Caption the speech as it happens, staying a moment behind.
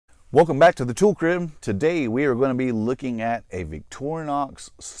Welcome back to the Tool Crib. Today we are going to be looking at a Victorinox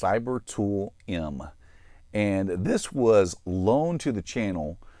Cybertool M. And this was loaned to the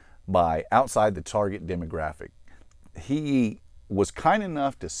channel by outside the target demographic. He was kind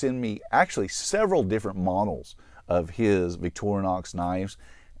enough to send me actually several different models of his Victorinox knives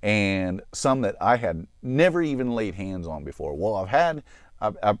and some that I had never even laid hands on before. Well,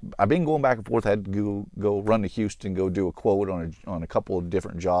 I've been going back and forth. I had to go run to Houston, go do a quote on a couple of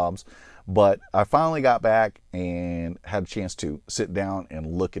different jobs, but I finally got back and had a chance to sit down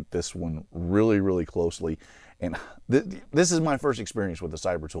and look at this one really closely. And this is my first experience with the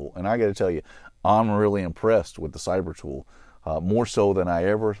Cybertool, and I got to tell you, I'm really impressed with the Cybertool, more so than I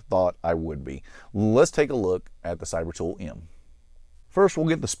ever thought I would be. Let's take a look at the Cybertool M. First, we'll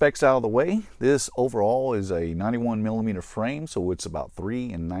get the specs out of the way. This overall is a 91mm frame, so it's about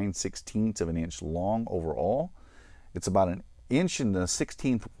 3 9/16 of an inch long overall. It's about 1 1/16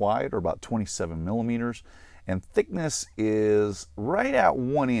 inch wide, or about 27 millimeters, and thickness is right at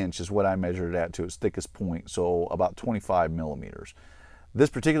 1 inch is what I measured it at to its thickest point, so about 25 millimeters. This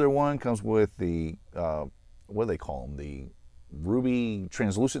particular one comes with the, what do they call them? The ruby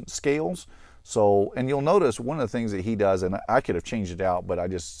translucent scales. So, and you'll notice one of the things that he does, and I could have changed it out, but I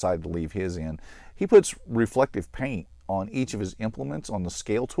just decided to leave his in. He puts reflective paint on each of his implements on the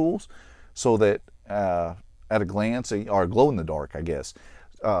scale tools, so that at a glance, or glow in the dark, I guess,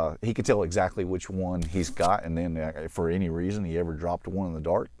 he could tell exactly which one he's got, and then if for any reason he ever dropped one in the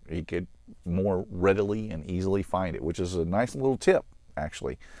dark, he could more readily and easily find it, which is a nice little tip,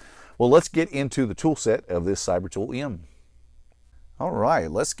 actually. Well, let's get into the tool set of this Cybertool M. All right,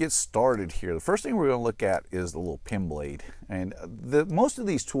 let's get started here. The first thing we're going to look at is the little pin blade. And most of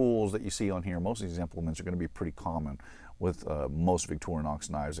these tools that you see on here, most of these implements are going to be pretty common with most Victorinox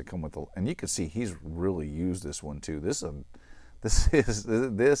knives that come with and you can see he's really used this one too. This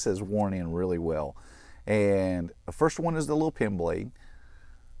has worn in really well. And the first one is the little pin blade.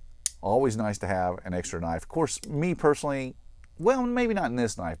 Always nice to have an extra knife. Of course, me personally, well, maybe not in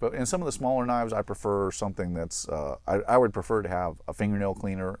this knife, but in some of the smaller knives, I prefer something that's, I would prefer to have a fingernail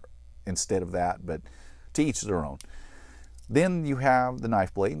cleaner instead of that, but to each their own. Then you have the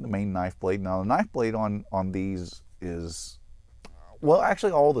knife blade, the main knife blade. Now, the knife blade on these is, well,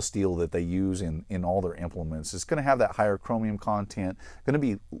 actually all the steel that they use in all their implements is going to have that higher chromium content, going to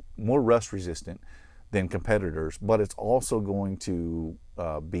be more rust resistant than competitors, but it's also going to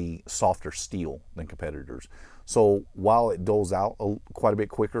be softer steel than competitors. So while it doles out quite a bit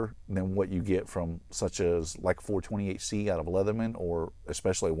quicker than what you get from such as like 428C out of Leatherman, or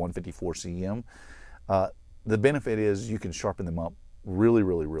especially 154 CM, the benefit is you can sharpen them up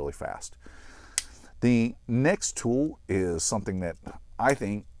really fast. The next tool is something that I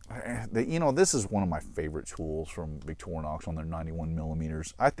think that, you know, this is one of my favorite tools from Victorinox on their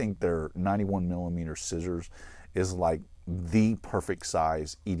 91mm. I think their 91mm scissors is like the perfect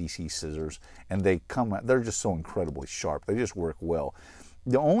size EDC scissors, and they're just so incredibly sharp. They just work well.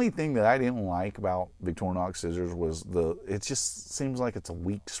 The only thing that I didn't like about Victorinox scissors was it just seems like it's a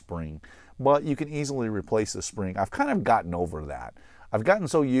weak spring, but you can easily replace the spring. I've kind of gotten over that. I've gotten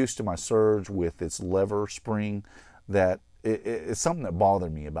so used to my Surge with its lever spring that it's something that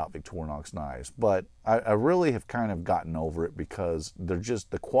bothered me about Victorinox knives, but I really have kind of gotten over it because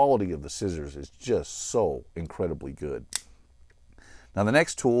the quality of the scissors is just so incredibly good. Now, the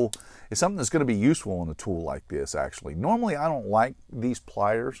next tool is something that's going to be useful in a tool like this, actually. Normally, I don't like these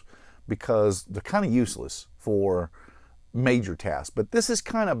pliers because they're kind of useless for major tasks, but this is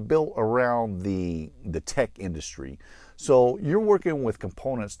kind of built around the tech industry. So you're working with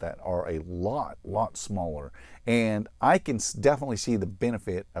components that are a lot smaller, and I can definitely see the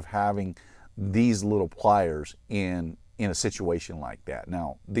benefit of having these little pliers in a situation like that.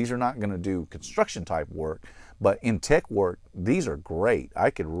 Now, these are not going to do construction type work, but in tech work, these are great. I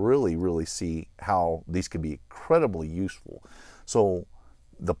could really see how these could be incredibly useful. So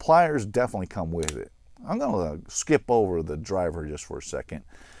the pliers definitely come with it. I'm going to skip over the driver just for a second.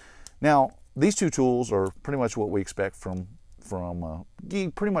 Now, these two tools are pretty much what we expect from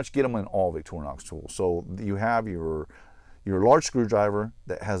you pretty much get them in all Victorinox tools. So you have your large screwdriver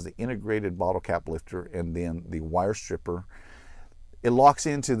that has the integrated bottle cap lifter and then the wire stripper. It locks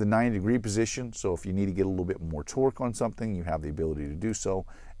into the 90-degree position, so if you need to get a little bit more torque on something, you have the ability to do so,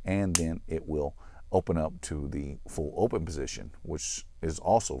 and then it will open up to the full open position, which is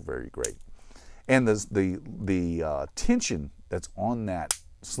also very great. And the tension that's on that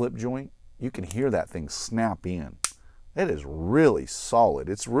slip joint, you can hear that thing snap in. It is really solid.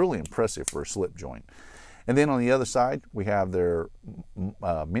 It's really impressive for a slip joint. And then on the other side, we have their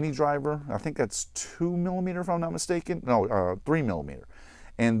mini driver. I think that's 2mm if I'm not mistaken. No, 3mm.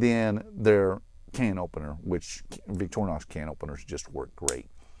 and then their can opener, which Victorinox can openers just work great.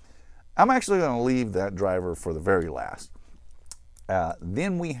 I'm actually going to leave that driver for the very last.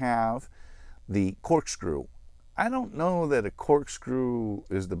 Then we have the corkscrew. I don't know that a corkscrew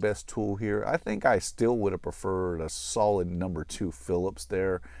is the best tool here. I think I still would have preferred a solid number 2 Phillips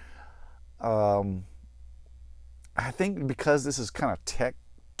there. I think because this is kind of tech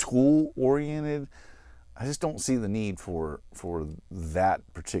tool oriented, I just don't see the need for that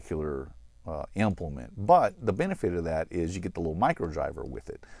particular implement. But the benefit of that is you get the little micro driver with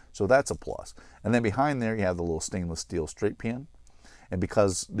it, so that's a plus. And then behind there you have the little stainless steel straight pin, and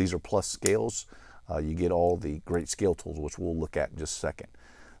because these are plus scales, you get all the great scale tools, which we'll look at in just a second.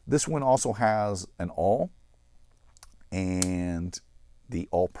 This one also has an awl and the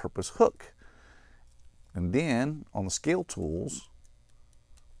all-purpose hook. And then on the scale tools,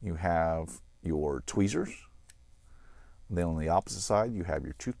 you have your tweezers. And then on the opposite side, you have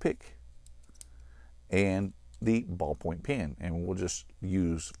your toothpick and the ballpoint pen. And we'll just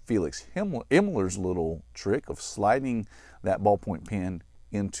use Felix Himmler's little trick of sliding that ballpoint pen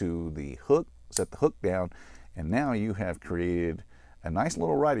into the hook, set the hook down, and now you have created a nice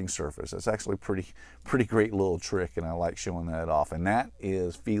little writing surface. That's actually pretty great little trick, and I like showing that off. And that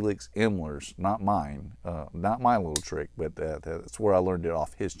is Felix Himmler's, not mine, not my little trick, but that's where I learned it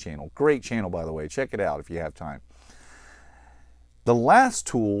off his channel. Great channel, by the way. Check it out if you have time. The last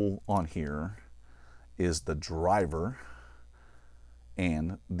tool on here is the driver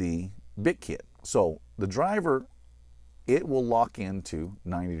and the bit kit. So the driver, it will lock into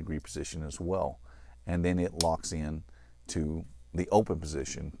 90-degree position as well, and then it locks in to the open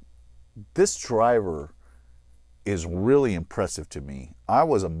position. This driver is really impressive to me. I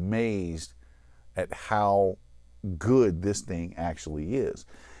was amazed at how good this thing actually is.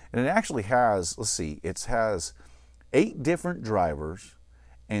 And it actually has, let's see, it has 8 different drivers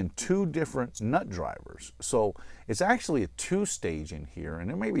and 2 different nut drivers. So it's actually a 2-stage in here,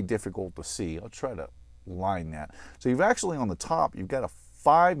 and it may be difficult to see. I'll try to line that. So you've actually on the top, you've got a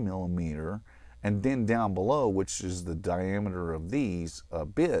 5mm, and then down below, which is the diameter of these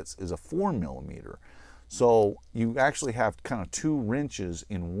bits, is a 4mm. So you actually have kind of 2 wrenches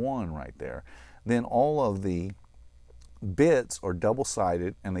in one right there. Then all of the bits are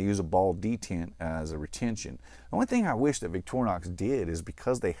double-sided, and they use a ball detent as a retention. The only thing I wish that Victorinox did is,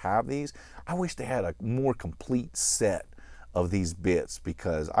 because they have these, I wish they had a more complete set of these bits,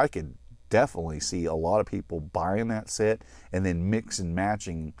 because I could definitely see a lot of people buying that set and then mix and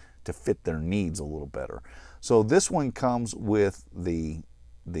matching to fit their needs a little better. So this one comes with the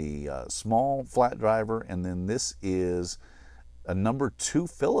small flat driver, and then this is a number 2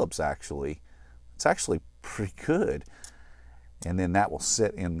 Phillips actually. It's actually pretty good. And then that will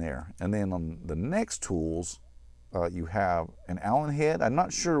sit in there. And then on the next tools, you have an Allen head. I'm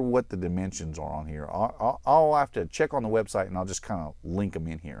not sure what the dimensions are on here. I'll have to check on the website, and I'll just kind of link them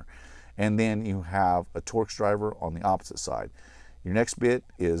in here. And then you have a Torx driver on the opposite side. Your next bit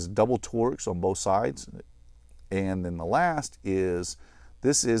is double Torx on both sides. And then the last is,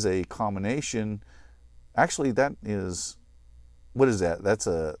 this is a combination. Actually, that is, what is that? That's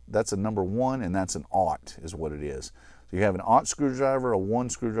a number 1, and that's an aught is what it is. So you have an aught screwdriver, a 1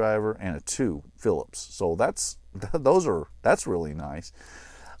 screwdriver, and a 2 Phillips. So that's really nice.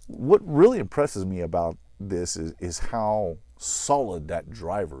 What really impresses me about this is how solid that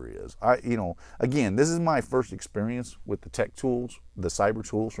driver is. Again, this is my first experience with the tech tools, the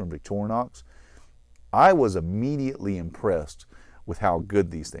Cybertools from Victorinox. I was immediately impressed with how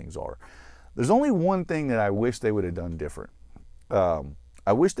good these things are. There's only one thing that I wish they would have done different.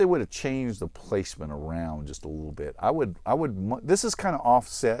 I wish they would have changed the placement around just a little bit. This is kind of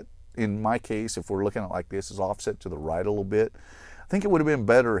offset in my case. If we're looking at it like this, is offset to the right a little bit. I think it would have been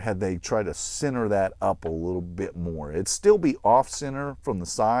better had they tried to center that up a little bit more. It'd still be off center from the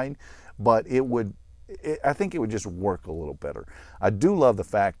side, but I think it would just work a little better. I do love the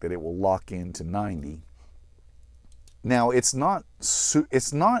fact that it will lock into 90. Now it's not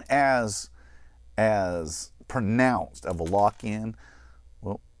as pronounced of a lock-in.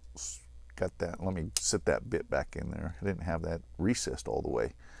 Well, got that. Let me sit that bit back in there. I didn't have that recessed all the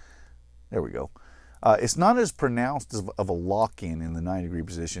way. There we go. It's not as pronounced of a lock-in in the 90-degree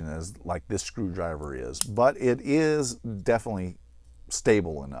position as like this screwdriver is, but it is definitely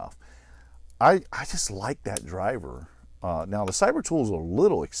stable enough. I just like that driver. Now the Cybertools are a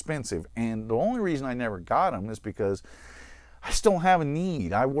little expensive, and the only reason I never got them is because I just don't have a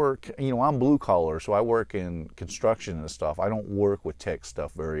need. I work, I'm blue collar, so I work in construction and stuff. I don't work with tech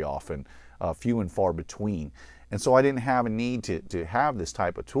stuff very often, few and far between. And so I didn't have a need to have this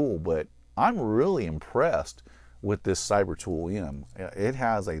type of tool, but I'm really impressed with this Cybertool M. It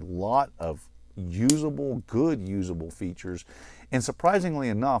has a lot of usable, good usable features, and surprisingly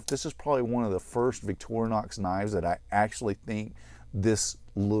enough, this is probably one of the first Victorinox knives that I actually think this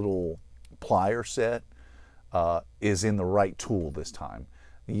little plier set is in the right tool this time.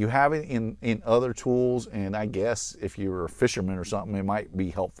 You have it in other tools, and I guess if you're a fisherman or something, it might be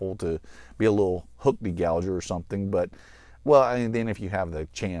helpful to be a little hook degouger or something, but well, and then if you have the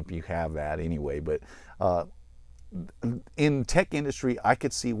Champ, you have that anyway. But in tech industry, I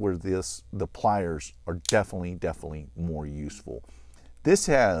could see where the pliers are definitely more useful. This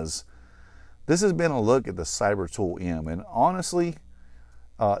has been a look at the Cybertool M, and honestly,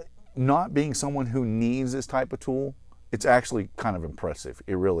 not being someone who needs this type of tool, it's actually kind of impressive.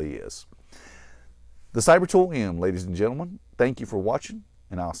 It really is. The Cybertool M, ladies and gentlemen, thank you for watching,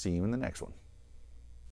 and I'll see you in the next one.